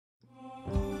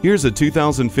Here's a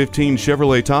 2015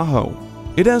 Chevrolet Tahoe.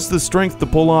 It has the strength to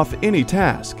pull off any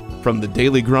task, from the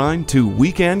daily grind to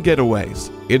weekend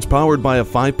getaways. It's powered by a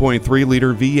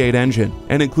 5.3-liter V8 engine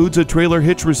and includes a trailer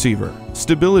hitch receiver,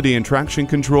 stability and traction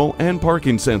control, and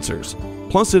parking sensors.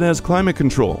 Plus, it has climate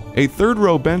control, a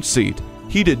third-row bench seat,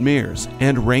 heated mirrors,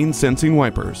 and rain-sensing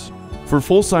wipers. For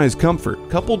full-size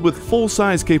comfort coupled with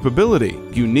full-size capability,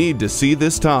 you need to see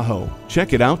this Tahoe.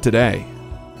 Check it out today.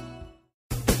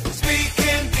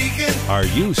 Are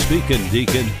you speaking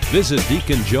Deacon? Visit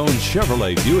Deacon Jones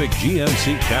Chevrolet Buick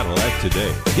GMC Cadillac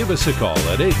today. Give us a call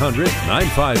at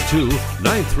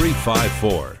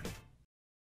 800-952-9354.